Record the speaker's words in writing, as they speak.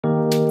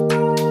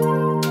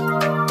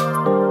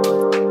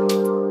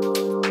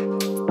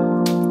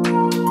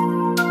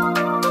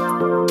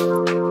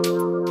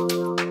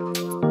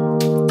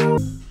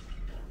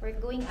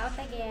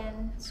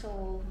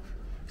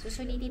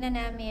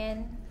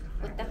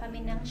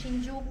kami ng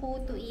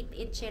Shinjuku to eat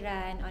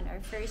Ichiran on our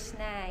first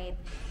night.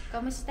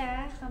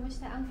 Kamusta?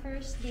 Kamusta ang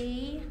first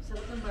day?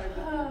 Sarap ng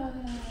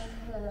barbecue.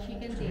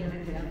 Chicken tail.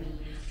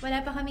 Wala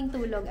pa kaming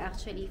tulog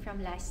actually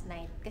from last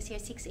night. Kasi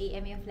 6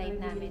 AM yung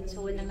flight namin.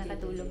 So walang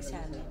nakatulog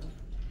sa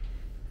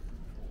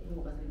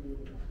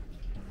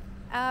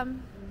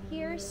amin.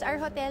 Here's our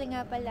hotel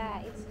nga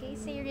pala. It's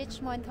KC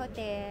Richmond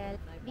Hotel.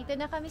 Dito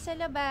na kami sa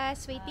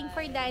labas, waiting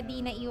for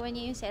Daddy na iwan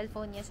niya yung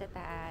cellphone niya sa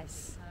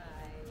taas.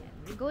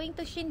 We're going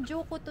to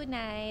Shinjuku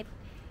tonight.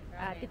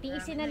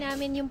 Titiisin na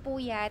namin yung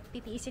puyat,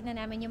 titiisin na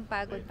namin yung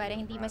pagod para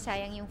hindi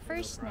masayang yung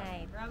first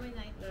night.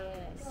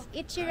 Yes.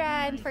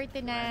 Ichiran for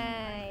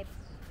tonight.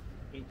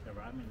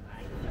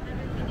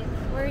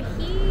 We're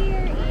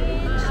here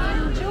in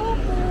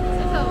Shinjuku.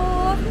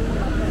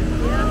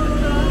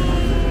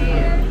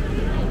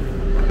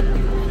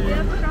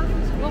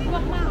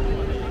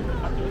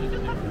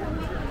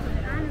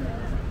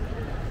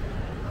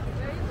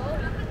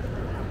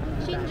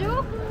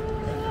 Shinjuku!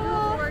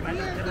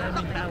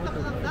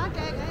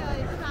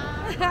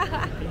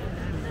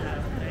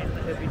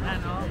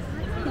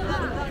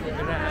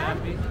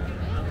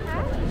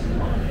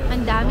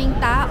 Ang daming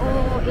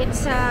tao.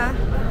 It's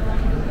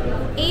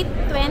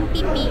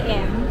 8:20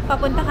 PM.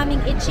 Papunta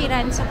kaming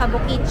Ichiran sa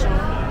Kabukicho.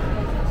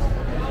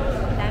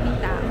 Ang daming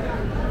tao.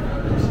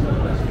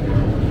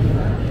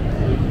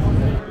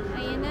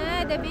 Ayan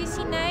na, the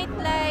busy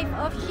nightlife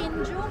of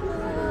Shinjuku.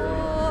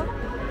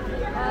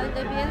 All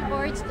the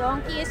billboards,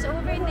 donkey is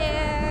over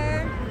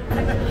there.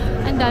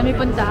 Ang dami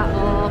pong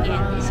tao.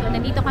 So,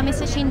 nandito kami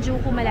sa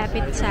Shinjuku,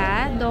 malapit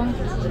sa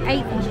donkey.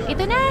 Ay,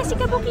 ito na, si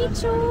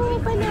Kabukicho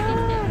pala.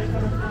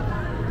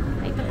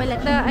 Ito pala,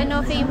 the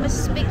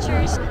famous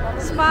pictures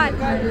spot.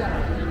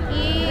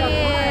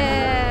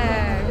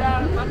 Here.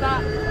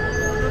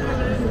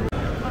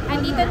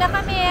 Andito na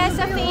kami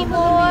sa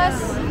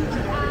famous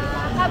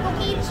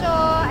Kabukicho.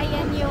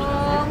 Ayan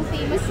yung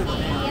famous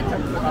gate.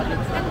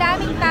 Ang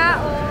daming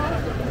tao.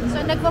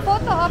 So,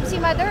 nagpo-photo op si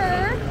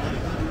Mother.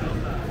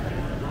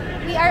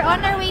 We are on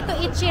our way to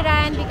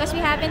Ichiran because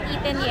we haven't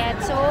eaten yet.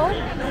 So,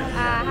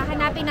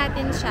 hahanapin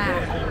natin siya.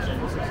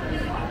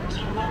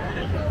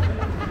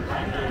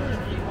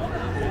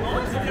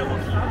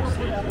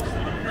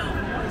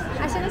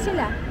 Asan na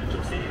sila?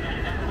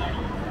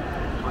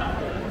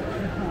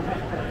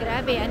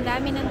 Grabe, ang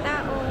dami ng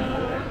tao.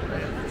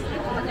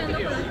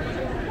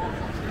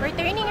 We're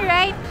turning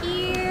right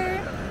here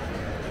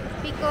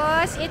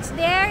because it's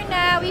there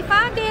na. We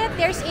found it.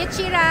 There's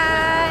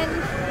Ichiran.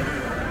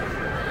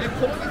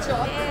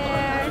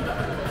 There.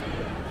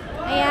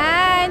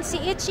 Ayan, si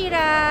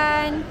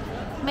Ichiran.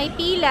 May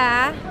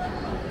pila.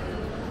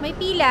 May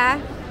pila.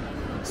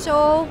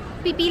 So,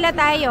 pipila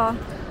tayo.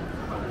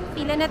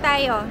 Pila na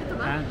tayo.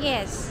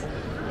 Yes.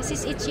 This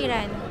is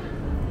Ichiran.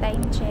 Time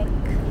check.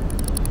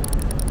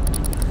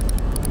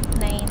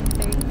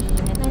 9:30.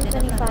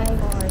 9:25.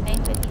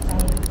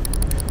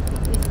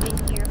 We've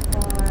been here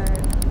for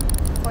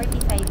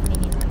 45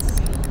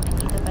 minutes.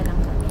 Nandito pa lang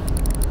kami.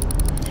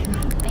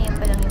 Ayan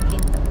pa lang yung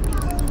pinto.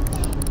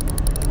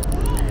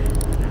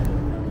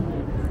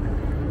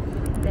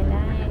 The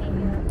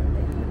line.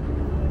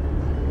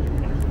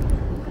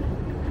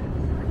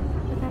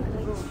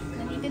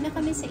 Nandito na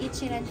kami sa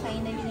Ichiran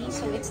finally.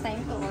 So, it's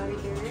time to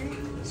order.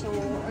 So,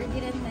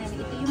 orderan na.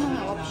 Ito yung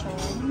mga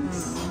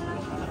options.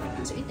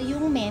 So, ito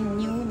yung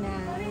menu na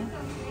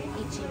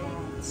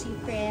Ichiran. So,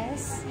 you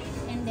press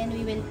and then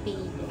we will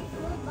pay.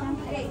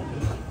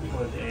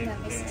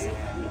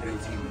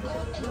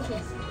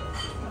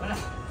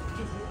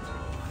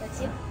 That's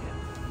it.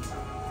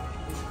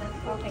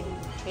 Okay.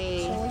 So,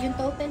 yung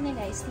total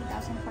nila is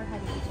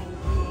 3,400.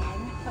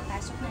 And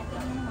papasok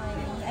natin yung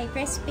money. Ay,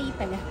 press pay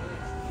pala.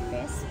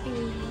 Press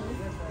pay.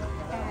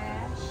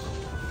 Cash.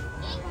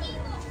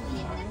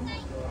 Ayan.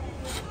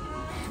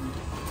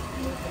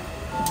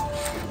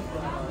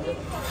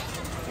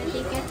 The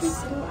tickets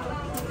go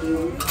out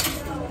here.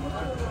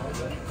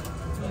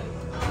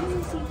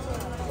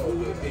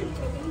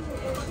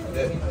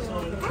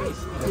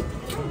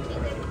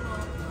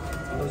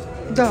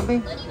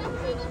 Dami. And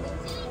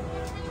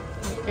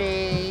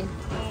Okay.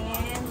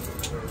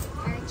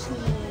 our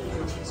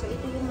change. So,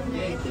 ito yung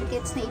mga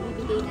tickets na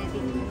ibibigay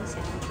natin dun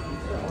sa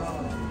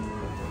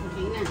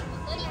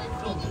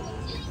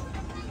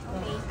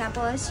okay,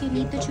 tapos you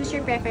need to choose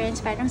your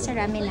preference. Parang sa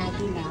ramen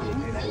natin lang.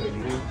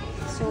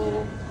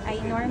 So,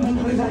 I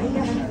normally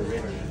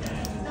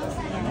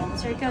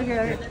circle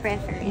your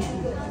preference.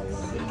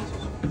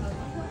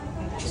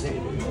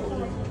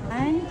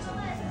 And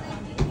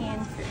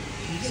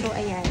so,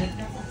 ayan.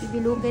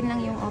 Ibilugan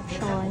lang yung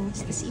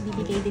options. Tapos,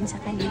 ibibigay din sa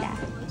kanila.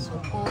 So,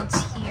 codes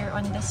here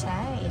on the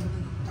side.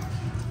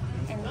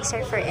 And these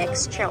are for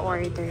extra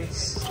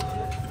orders.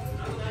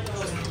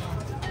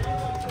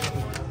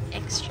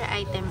 Extra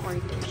item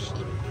order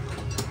sheet.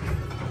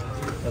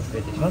 お疲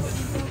れいたしま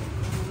す。い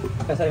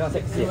らっしゃいま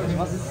せ。失礼いたし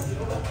ます。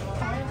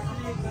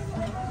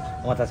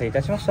お待たせい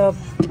たしました。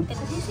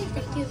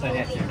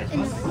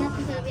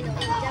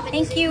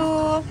Thank you.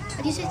 How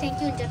do you say thank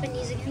you in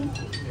Japanese again?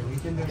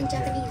 In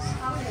Japanese.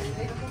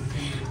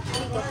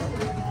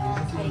 Arigato.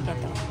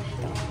 Arigato.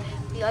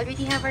 We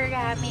already have our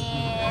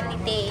ramen ni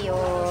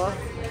Teo.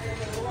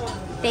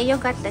 Teo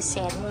got the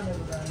set.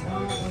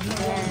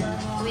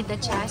 And with the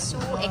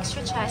chasu,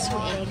 extra chasu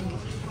egg,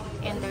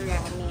 and the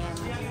ramen.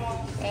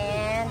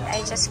 And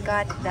I just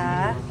got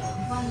the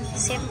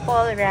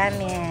simple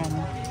ramen.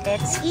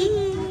 Let's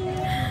eat!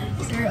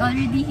 So we're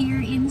already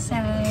here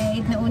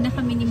inside. Nauna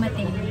kami ni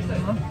Mateo.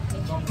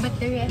 But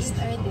the rest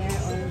are there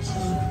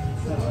also.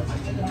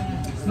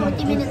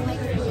 40-minute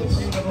wait for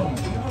this.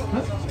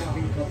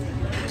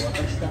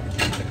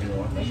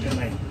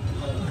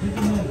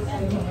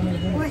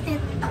 Worth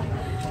it.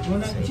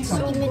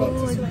 So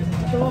good.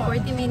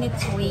 40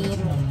 minutes wait.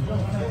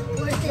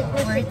 Worth it.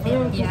 Worth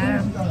it.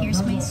 Yeah.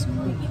 Here's my soup.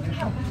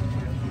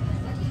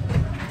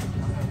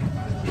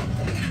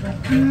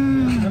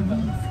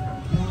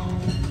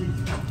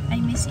 I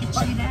miss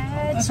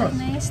Ichiran. So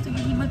nice to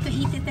be able to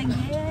eat it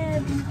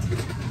again.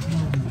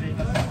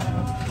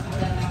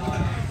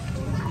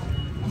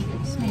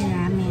 Here's my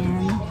ramen.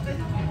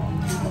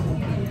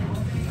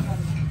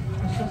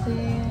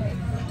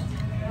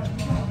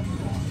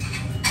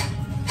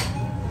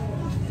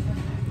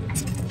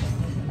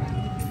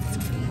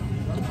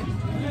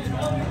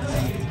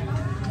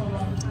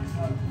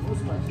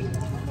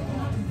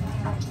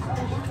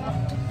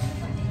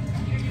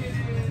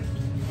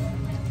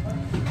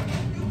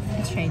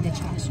 Let's try the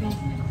chasu.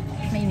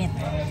 Mainit.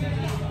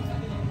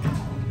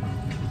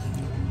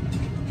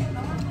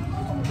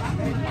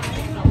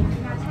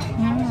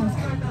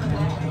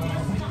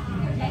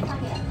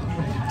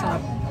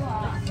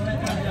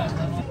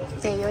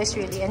 Teo is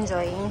really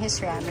enjoying his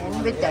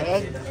ramen with the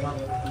egg.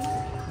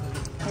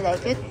 You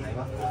like it?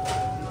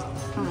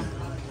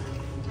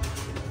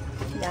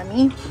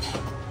 Yummy.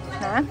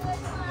 Huh?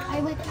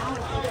 I went out.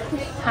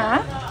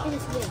 Huh? It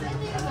is good.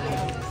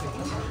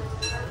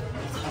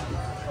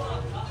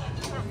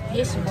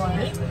 This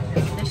boy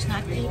does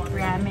not eat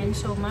ramen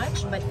so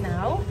much, but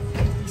now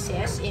he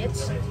says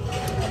it's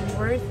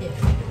worth it.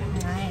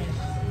 Nice.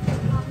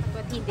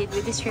 What he did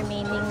with his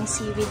remaining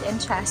seaweed and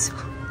chasu.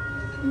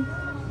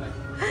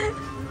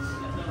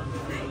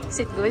 Is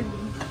it good?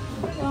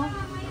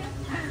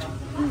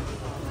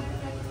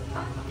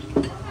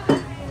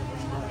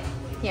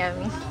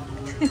 Yummy.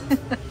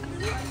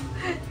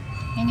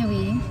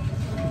 Anyway,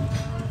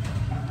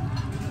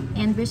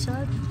 end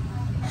result.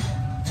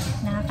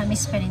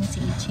 Nakakamiss pa rin si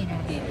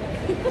Ichiran.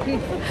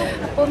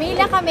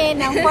 Pumila kami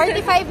ng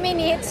 45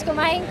 minutes.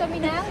 Kumain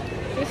kami ng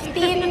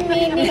 15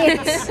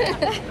 minutes.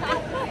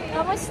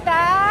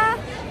 Kamusta?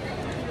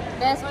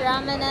 Best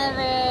ramen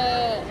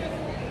ever.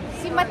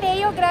 Si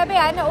Mateo, grabe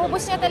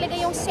naubos niya talaga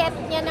yung set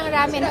niya ng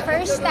ramen.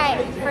 First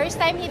time. First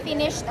time he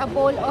finished a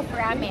bowl of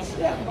ramen.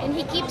 And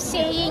he keeps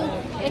saying,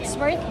 it's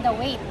worth the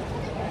wait.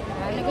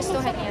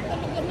 Nagustuhan niya.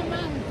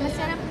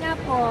 Masarap nga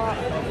po.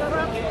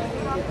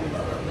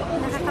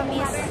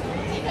 Nakakamiss.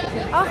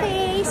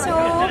 Okay, so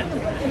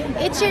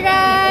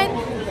Ichiran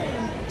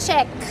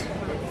check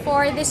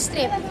for this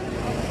trip.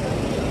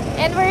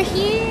 And we're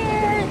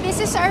here. This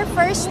is our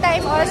first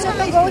time also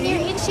to go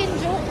here in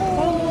Shinjuku.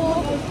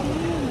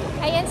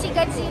 Ayan si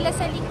Godzilla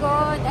sa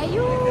likod.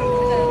 Ayun!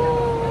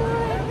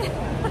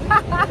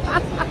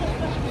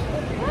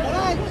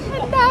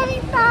 Ang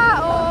daming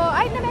tao.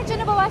 Ay, medyo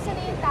nabawasan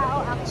na yung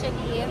tao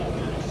actually.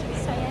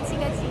 So, ayan si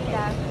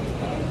Godzilla.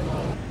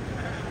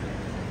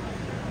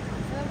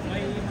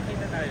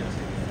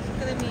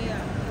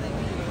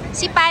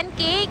 Si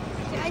Pancake.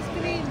 Si ice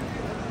cream.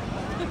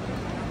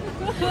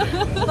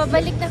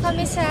 Pabalik na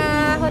kami sa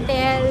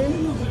hotel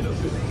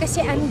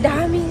kasi ang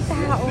daming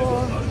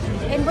tao.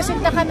 And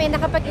busog na kami,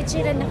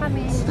 nakapag-Ichiran na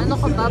kami. Ano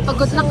ka ba?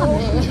 Pagod na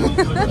kami.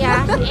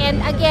 Yeah, and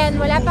again,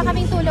 wala pa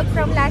kaming tulog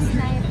from last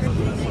night.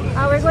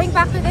 We're going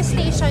back to the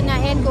station na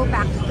and go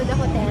back to the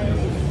hotel.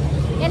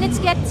 And it's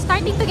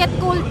starting to get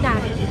cold na.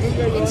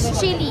 It's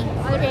chilly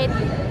already.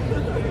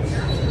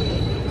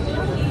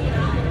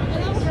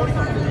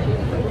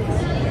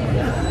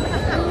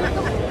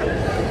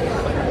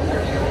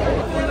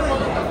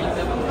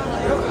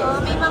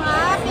 May mga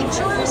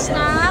pictures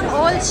ng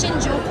old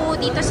Shinjuku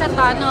dito sa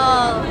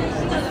tunnel.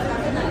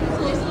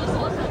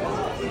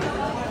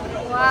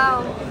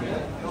 Wow.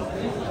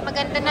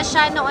 Maganda na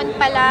siya noon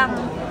pa lang.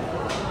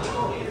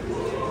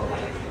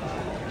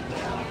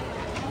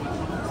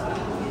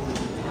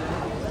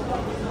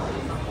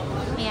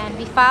 Ayan,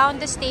 we found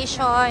the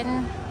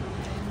station.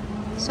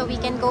 So we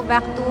can go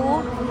back to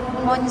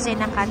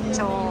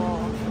Monzenakacho.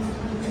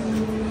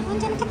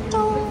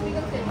 Monzenakacho.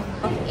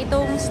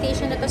 Itong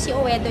station na to, si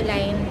Uedo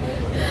Line.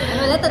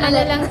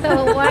 Ano lang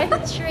to, one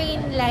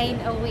train line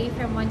away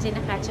from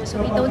Monzenakacho.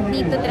 So we don't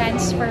need to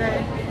transfer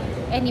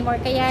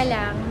anymore. Kaya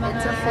lang, mga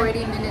It's a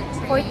 40-minute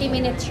train.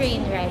 40-minute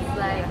train ride.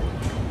 Like,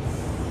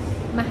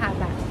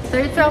 Mahaba.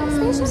 From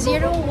 01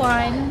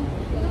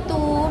 to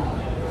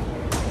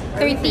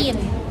 13.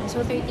 So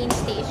 13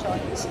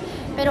 stations.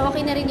 Pero okay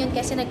na rin yun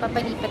kasi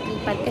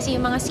nagpapalipat-lipat. Kasi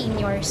yung mga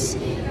seniors,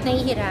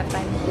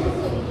 nahihirapan.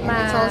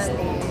 it's all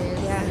stairs.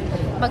 Yeah,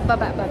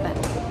 magbaba-baba.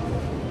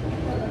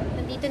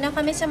 Nandito na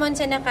kami sa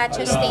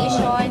Monzenakacho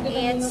Station.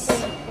 It's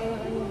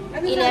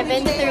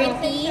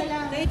 11:30.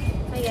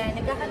 Ayan,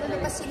 nagkakagulo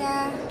pa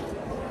sila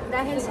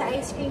dahil sa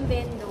ice cream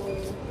vendor.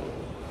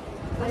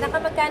 Wala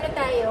ka, magkano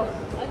tayo?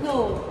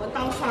 Ano?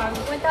 1,000.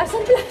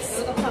 1,000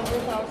 plus.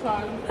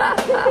 1,000.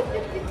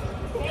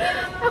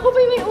 Ako pa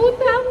may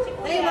utang.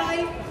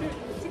 Ay,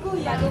 si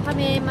Kuya. Bago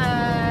kami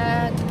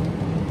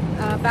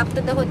back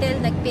to the hotel,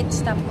 nag-pit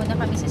stop muna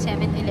kami sa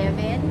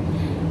 7-Eleven.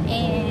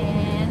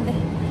 And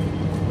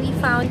we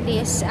found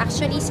this.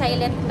 Actually,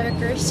 silent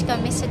lurkers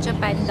kami sa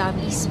Japan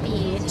Dummies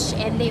page.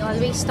 And they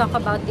always talk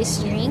about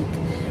this drink.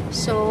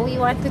 So, we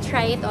want to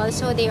try it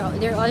also.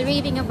 They're all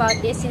raving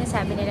about this.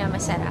 Sinasabi nila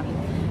masarap.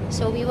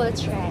 So, we will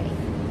try.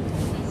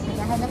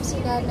 Naghahanap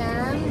sila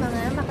ng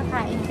mga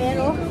makakain.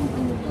 Pero,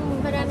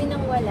 marami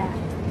nang wala.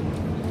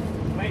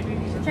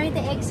 Try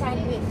the egg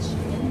sandwich.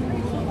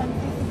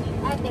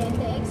 Ate,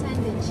 the egg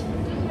sandwich.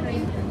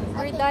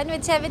 We're done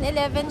with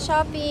 7-Eleven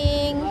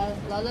shopping.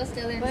 Lolo's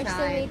still inside. We're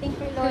still waiting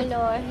for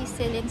Lolo. He's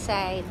still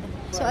inside.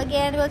 So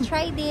again, we'll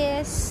try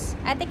this.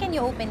 Ate, can you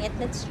open it?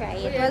 Let's try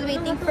it. While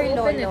waiting for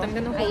Lolo. I'm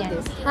gonna hold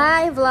this.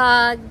 Hi,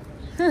 vlog!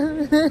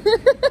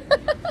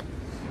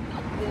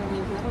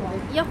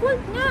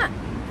 Yakult nga!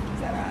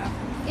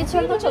 It's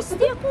really just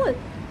Yakult.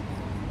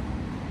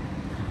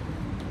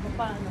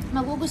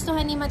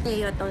 Magugustuhan ni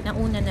Mateo to.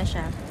 Nauna na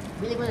siya.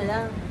 Bili mo na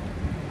lang.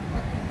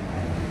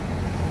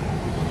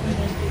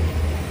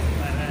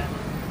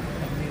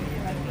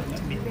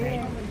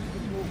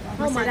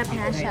 Masarap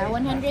nga siya.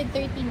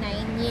 139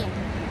 yen.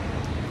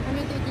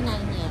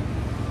 139 yen.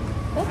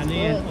 Ano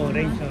yan?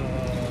 Orange o...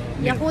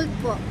 Yakult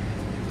po.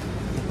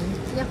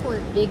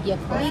 Yakult. Big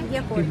Yakult. Big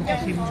Yakult.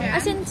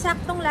 As in,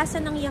 saktong lasa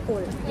ng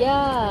Yakult.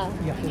 Yeah.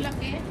 Yakult.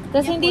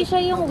 Kasi hindi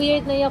siya yung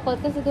weird na Yakult.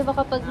 Kasi diba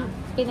kapag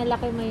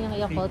pinalaki mo yung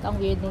Yakult, ang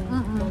weird ng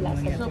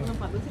lasa.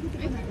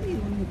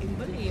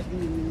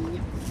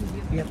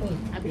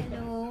 Yakult.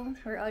 Hello.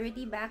 We're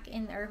already back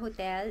in our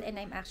hotel and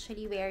I'm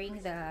actually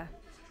wearing the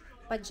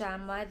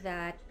pajama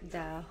that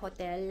the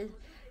hotel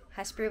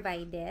has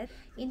provided.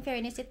 In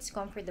fairness, it's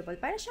comfortable.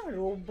 Para siyang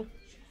robe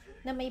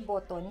na may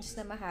buttons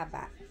na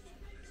mahaba.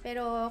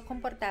 Pero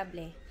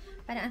komportable.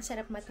 Para ang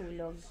sarap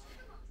matulog.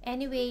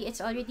 Anyway, it's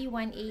already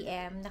 1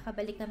 AM.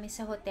 Nakabalik kami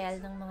sa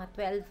hotel ng mga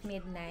 12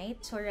 midnight.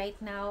 So right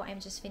now,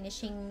 I'm just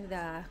finishing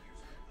the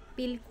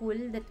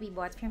Pilkul that we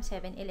bought from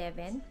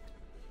 7-Eleven.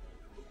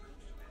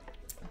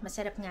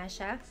 Masarap nga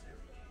siya.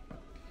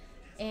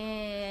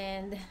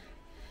 And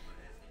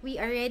we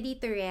are ready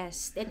to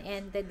rest and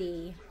end the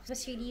day. It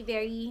was really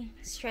very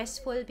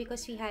stressful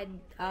because we had,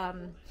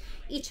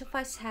 each of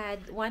us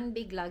had one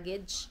big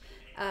luggage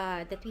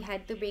that we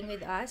had to bring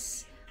with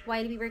us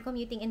while we were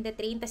commuting in the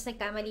train. Tas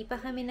nagkamali pa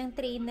kami ng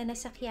train na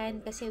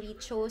nasakyan kasi we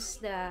chose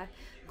the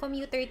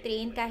commuter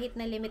train kahit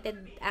na limited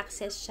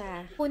access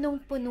siya.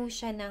 Punong-puno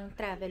siya ng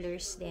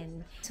travelers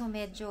din. So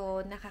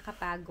medyo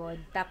nakakapagod.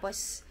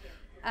 Tapos,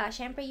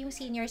 syempre yung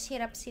seniors,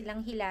 hirap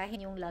silang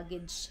hilahin yung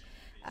luggage.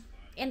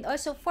 And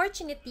also,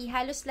 fortunately,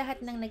 halos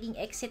lahat ng naging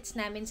exits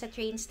namin sa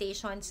train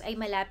stations ay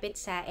malapit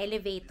sa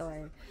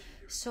elevator.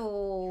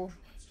 So,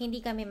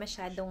 hindi kami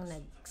masyadong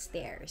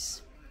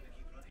nag-stairs.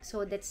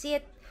 So, that's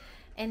it.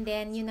 And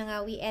then, yun na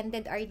nga, we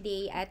ended our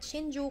day at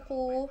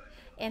Shinjuku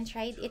and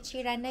tried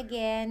Ichiran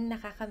again.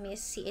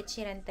 Nakakamiss si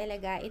Ichiran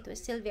talaga. It was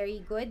still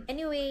very good.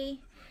 Anyway,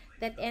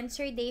 that ends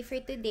our day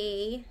for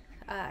today.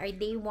 Our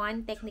day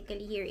 1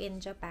 technically here in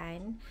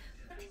Japan.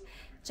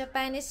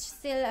 Japan is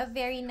still a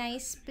very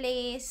nice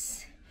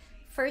place.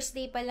 First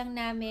day pa lang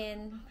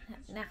namin,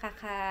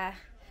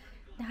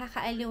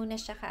 nakakaaliw na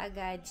siya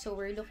kaagad. So,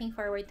 we're looking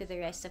forward to the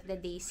rest of the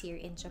days here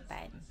in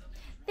Japan.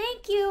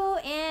 Thank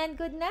you and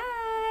good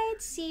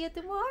night! See you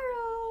tomorrow!